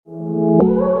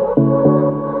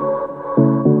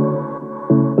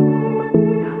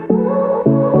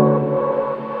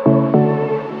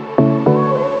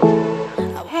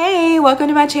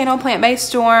to my channel, Plant-Based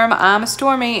Storm. I'm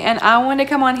Stormy, and I wanted to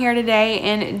come on here today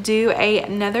and do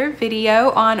another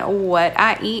video on what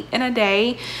I eat in a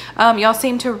day. Y'all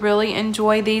seem to really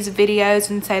enjoy these videos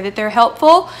and say that they're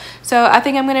helpful. So I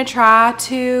think I'm going to try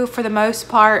to, for the most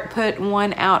part, put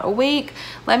one out a week.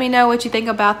 Let me know what you think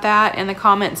about that in the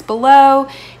comments below.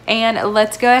 And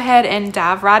let's go ahead and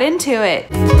dive right into it.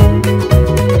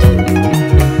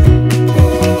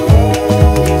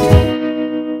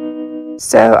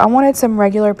 So I wanted some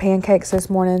regular pancakes this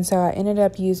morning, so I ended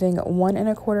up using 1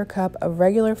 1/4 cup of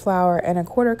regular flour and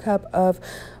 1/4 cup of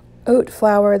oat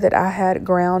flour that I had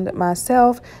ground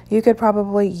myself. You could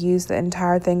probably use the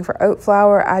entire thing for oat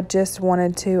flour. I just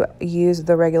wanted to use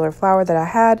the regular flour that I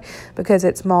had because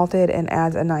it's malted and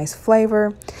adds a nice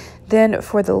flavor. Then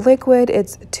for the liquid,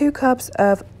 it's 2 cups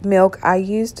of milk. I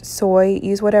used soy,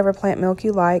 use whatever plant milk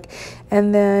you like,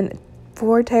 and then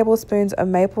 4 tablespoons of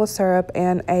maple syrup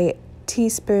and a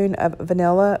teaspoon of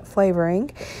vanilla flavoring,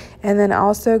 and then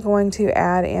also going to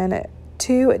add in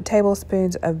 2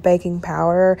 tablespoons of baking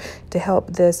powder to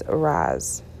help this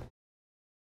rise.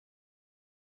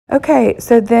 Okay,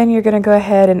 so then you're going to go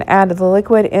ahead and add the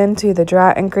liquid into the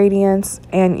dry ingredients,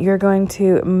 and you're going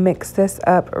to mix this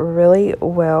up really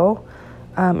well.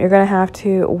 You're going to have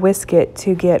to whisk it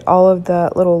to get all of the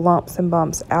little lumps and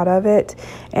bumps out of it.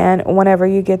 And whenever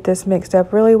you get this mixed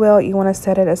up really well, you want to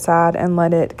set it aside and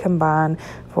let it combine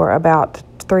for about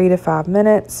 3 to 5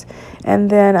 minutes. And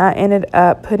then I ended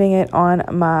up putting it on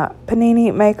my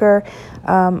panini maker.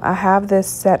 I have this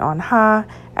set on high,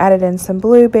 added in some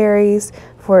blueberries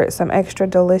for some extra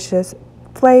delicious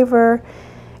flavor.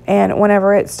 And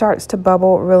whenever it starts to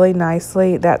bubble really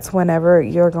nicely, that's whenever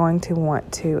you're going to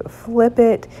want to flip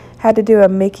it. Had to do a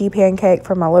Mickey pancake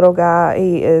for my little guy.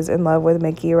 He is in love with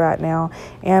Mickey right now.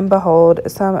 And behold,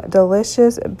 some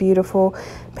delicious, beautiful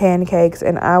pancakes.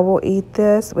 And I will eat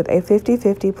this with a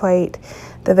 50-50 plate.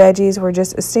 The veggies were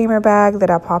just a steamer bag that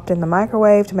I popped in the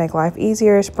microwave to make life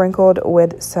easier, sprinkled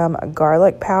with some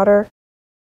garlic powder.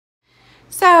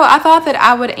 So I thought that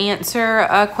I would answer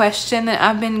a question that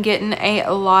I've been getting a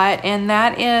lot, and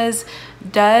that is,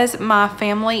 does my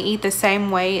family eat the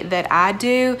same way that I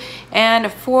do?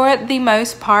 And for the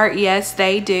most part, yes,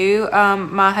 they do.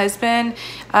 My husband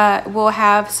will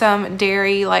have some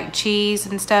dairy, like cheese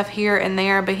and stuff here and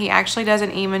there, but he actually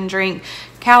doesn't even drink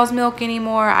cow's milk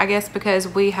anymore. I guess because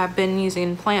we have been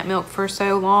using plant milk for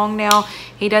so long now,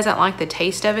 he doesn't like the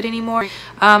taste of it anymore.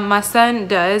 My son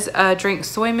does drink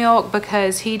soy milk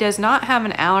because he does not have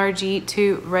an allergy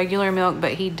to regular milk,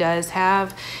 but he does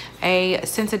have a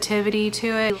sensitivity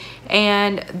to it.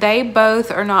 And they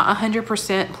both are not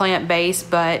 100%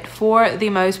 plant-based, but for the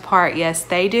most part, yes,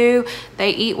 they do. They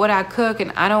eat what I cook,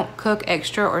 and I don't cook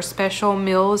extra or special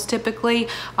meals typically.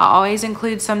 I always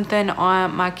include something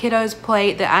on my kiddo's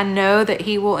plate that I know that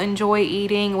he will enjoy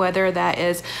eating, whether that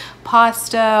is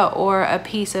pasta or a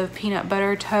piece of peanut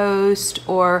butter toast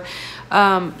or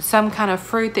some kind of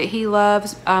fruit that he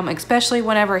loves, especially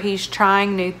whenever he's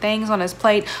trying new things on his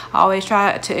plate. I always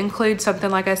try to include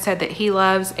something, like I said, that he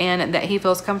loves and that he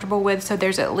feels comfortable with, so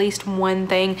there's at least one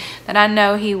thing that I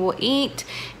know he will eat.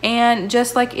 And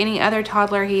just like any other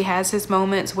toddler, he has his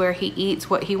moments where he eats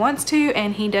what he wants to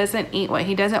and he doesn't eat what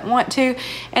he doesn't want to,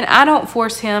 and I don't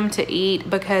force him to eat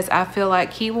because I feel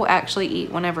like he will actually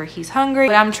eat whenever he's hungry.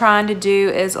 What I'm trying to do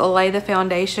is lay the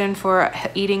foundation for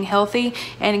eating healthy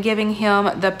and giving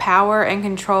him the power and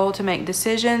control to make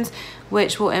decisions,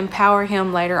 which will empower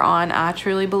him later on. I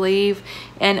truly believe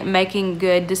in making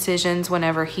good decisions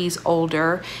whenever he's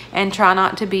older, and try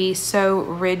not to be so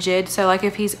rigid. So like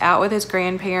if he's out with his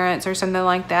grandparents or something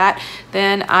like that,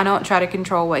 then I don't try to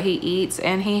control what he eats.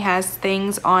 And he has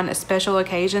things on special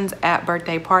occasions at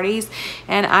birthday parties,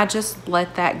 and I just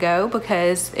let that go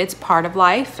because it's part of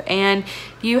life, and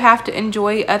you have to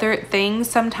enjoy other things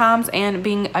sometimes, and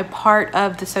being a part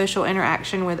of the social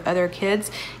interaction with other kids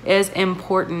is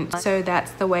important. So that's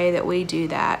the way that we do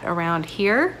that around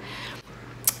here.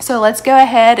 So let's go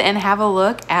ahead and have a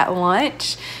look at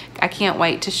lunch. I can't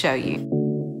wait to show you.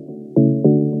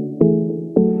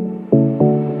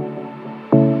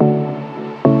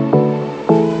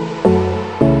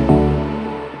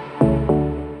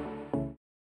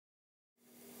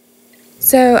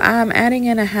 So I'm adding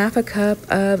in a 1/2 cup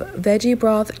of veggie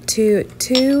broth to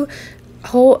 2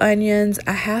 whole onions,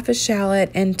 a 1/2 shallot,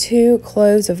 and 2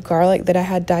 cloves of garlic that I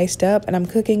had diced up, and I'm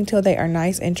cooking till they are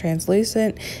nice and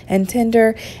translucent and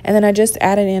tender. And then I just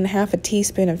added in 1/2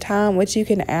 teaspoon of thyme, which you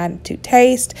can add to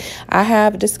taste. I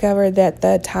have discovered that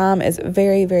the thyme is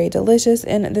very, very delicious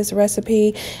in this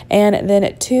recipe. And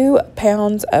then 2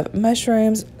 pounds of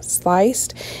mushrooms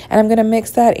sliced, and I'm going to mix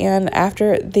that in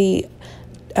after the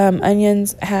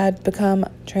onions had become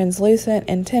translucent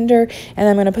and tender, and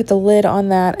I'm going to put the lid on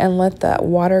that and let the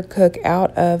water cook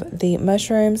out of the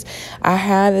mushrooms. I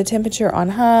had the temperature on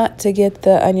high to get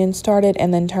the onions started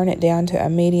and then turn it down to a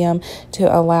medium to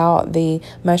allow the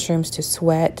mushrooms to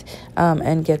sweat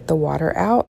and get the water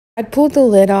out. I pulled the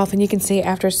lid off, and you can see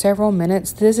after several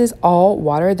minutes, this is all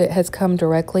water that has come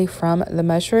directly from the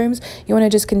mushrooms. You want to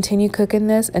just continue cooking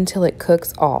this until it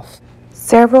cooks off.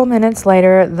 Several minutes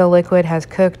later, the liquid has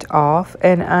cooked off,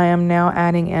 and I am now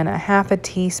adding in a half a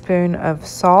teaspoon of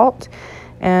salt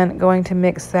and going to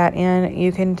mix that in.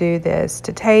 You can do this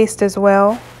to taste as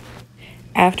well.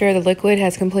 After the liquid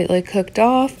has completely cooked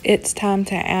off, it's time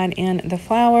to add in the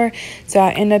flour. So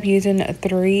I end up using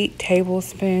 3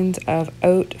 tablespoons of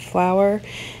oat flour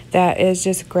that is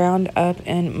just ground up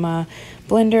in my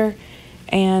blender.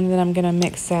 And then I'm going to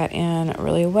mix that in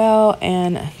really well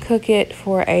and cook it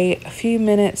for a few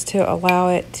minutes to allow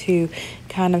it to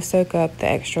kind of soak up the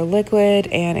extra liquid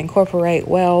and incorporate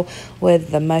well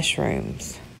with the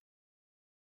mushrooms.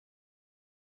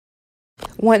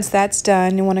 Once that's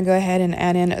done, you want to go ahead and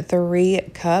add in 3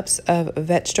 cups of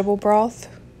vegetable broth.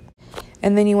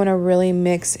 And then you want to really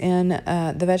mix in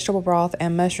the vegetable broth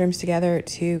and mushrooms together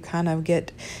to kind of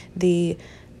get the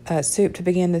soup to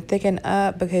begin to thicken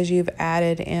up, because you've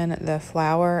added in the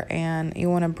flour, and you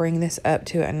want to bring this up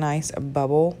to a nice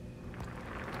bubble.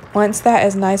 Once that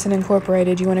is nice and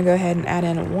incorporated, you want to go ahead and add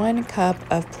in 1 cup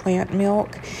of plant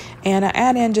milk, and I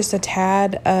add in just a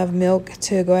tad of milk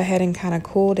to go ahead and kind of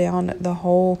cool down the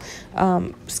whole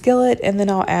skillet, and then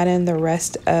I'll add in the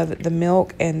rest of the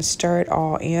milk and stir it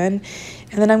all in.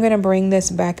 And then I'm going to bring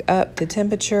this back up to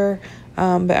temperature, but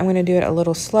I'm going to do it a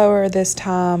little slower this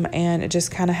time and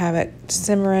just kind of have it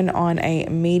simmering on a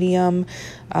medium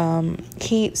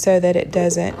heat so that it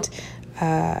doesn't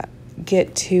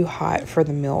get too hot for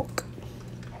the milk.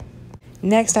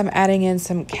 Next, I'm adding in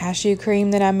some cashew cream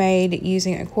that I made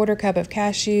using a 1/4 cup of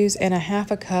cashews and a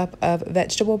 1/2 cup of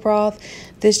vegetable broth.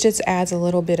 This just adds a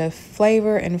little bit of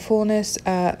flavor and fullness,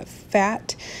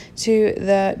 fat to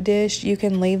the dish. You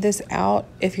can leave this out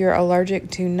if you're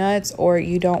allergic to nuts or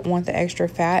you don't want the extra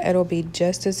fat. It'll be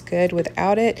just as good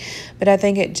without it, but I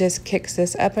think it just kicks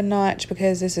this up a notch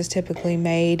because this is typically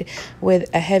made with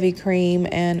a heavy cream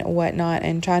and whatnot,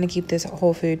 and trying to keep this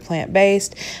whole food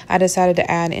plant-based, I decided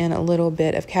to add in a little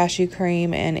bit of cashew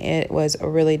cream, and it was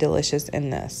really delicious in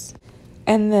this.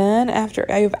 And then after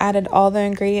you've added all the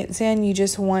ingredients in, you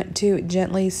just want to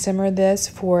gently simmer this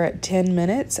for 10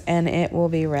 minutes and it will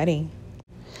be ready.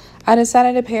 I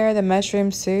decided to pair the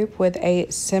mushroom soup with a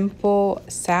simple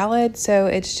salad. So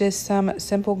it's just some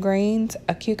simple greens,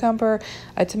 a cucumber,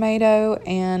 a tomato,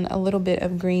 and a little bit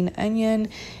of green onion.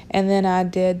 And then I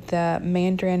did the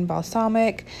mandarin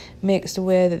balsamic mixed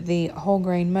with the whole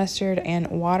grain mustard and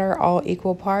water, all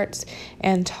equal parts,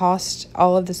 and tossed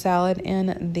all of the salad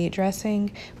in the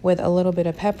dressing with a little bit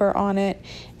of pepper on it,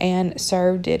 and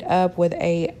served it up with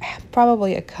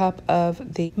probably a cup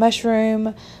of the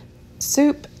mushroom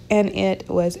soup. And it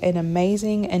was an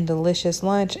amazing and delicious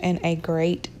lunch and a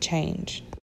great change.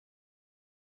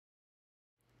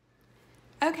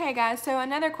 Okay guys, so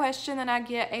another question that I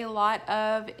get a lot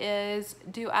of is,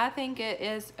 do I think it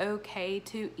is okay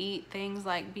to eat things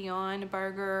like Beyond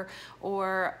Burger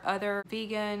or other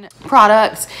vegan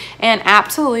products? And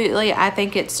absolutely, I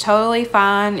think it's totally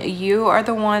fine. You are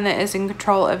the one that is in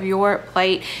control of your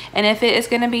plate, and if it is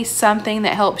going to be something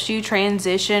that helps you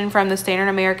transition from the standard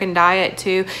American diet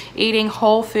to eating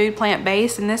whole food,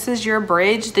 plant-based, and this is your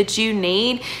bridge that you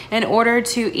need in order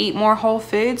to eat more whole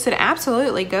foods, then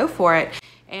absolutely go for it.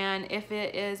 And if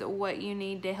it is what you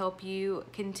need to help you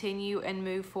continue and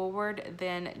move forward,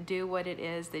 then do what it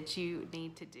is that you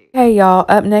need to do. Hey y'all,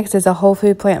 up next is a whole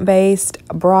food plant-based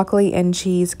broccoli and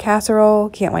cheese casserole.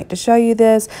 Can't wait to show you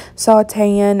this.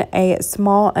 Sauteing a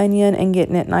small onion and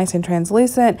getting it nice and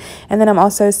translucent. And then I'm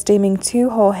also steaming 2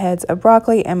 whole heads of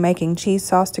broccoli and making cheese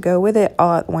sauce to go with it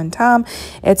all at one time.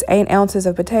 It's 8 ounces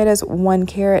of potatoes, 1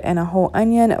 carrot, and a whole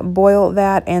onion. Boil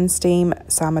that and steam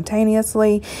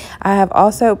simultaneously. I have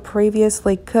also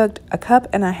previously cooked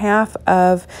 1.5 cups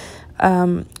of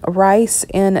rice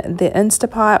in the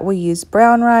Instapot. We use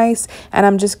brown rice, and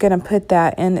I'm just going to put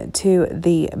that into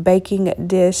the baking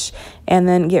dish and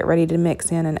then get ready to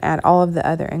mix in and add all of the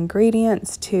other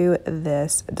ingredients to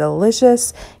this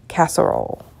delicious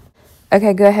casserole.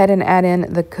 Okay, go ahead and add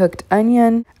in the cooked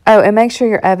onion. Oh, and make sure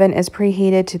your oven is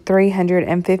preheated to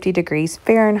 350 degrees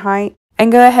Fahrenheit.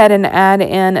 And go ahead and add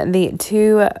in the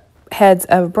 2 heads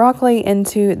of broccoli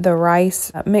into the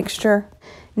rice mixture.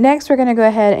 Next, we're going to go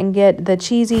ahead and get the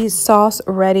cheesy sauce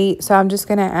ready. So I'm just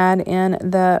going to add in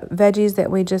the veggies that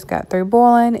we just got through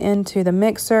boiling into the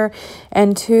mixer.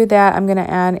 And to that, I'm going to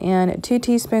add in 2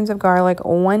 teaspoons of garlic,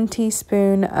 1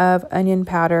 teaspoon of onion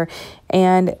powder,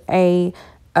 and a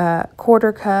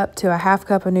 1/4 cup to a 1/2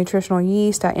 cup of nutritional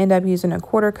yeast. I end up using a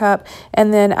 1/4 cup,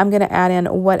 and then I'm going to add in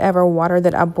whatever water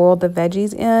that I boiled the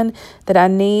veggies in that I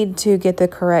need to get the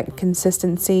correct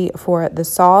consistency for the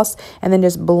sauce, and then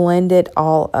just blend it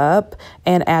all up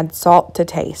and add salt to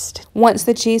taste. Once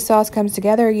the cheese sauce comes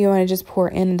together, you want to just pour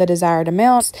in the desired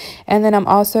amounts, and then I'm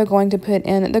also going to put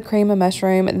in the cream of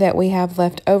mushroom that we have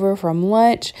left over from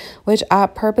lunch, which I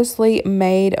purposely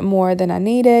made more than I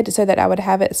needed so that I would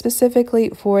have it specifically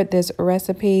for this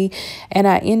recipe, and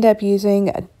I end up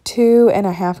using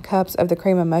 2.5 cups of the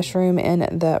cream of mushroom in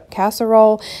the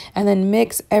casserole, and then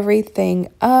mix everything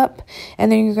up,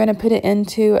 and then you're going to put it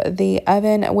into the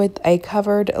oven with a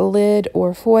covered lid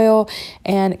or foil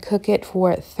and cook it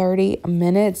for 30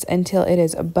 minutes until it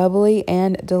is bubbly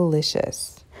and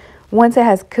delicious. Once it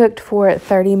has cooked for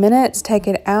 30 minutes, take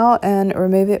it out and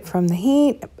remove it from the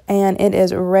heat, and it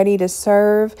is ready to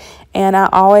serve. And I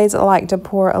always like to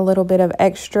pour a little bit of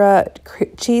extra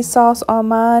cheese sauce on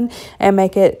mine and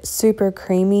make it super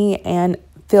creamy and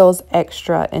feels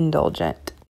extra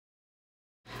indulgent.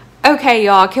 Okay,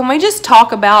 y'all, can we just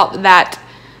talk about that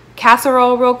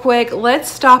casserole real quick?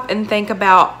 Let's stop and think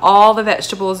about all the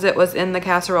vegetables that was in the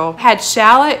casserole. Had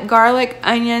shallot, garlic,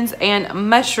 onions, and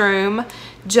mushroom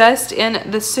just in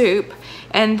the soup,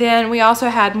 and then we also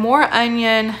had more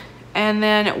onion, and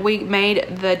then we made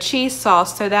the cheese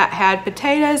sauce, so that had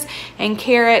potatoes and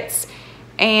carrots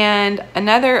and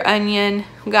another onion.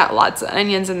 We got lots of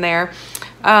onions in there,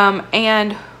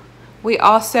 and we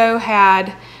also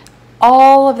had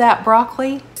all of that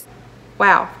broccoli.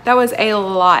 Wow, that was a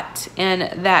lot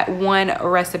in that one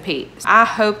recipe. I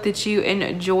hope that you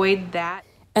enjoyed that,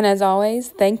 and as always,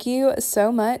 thank you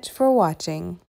so much for watching.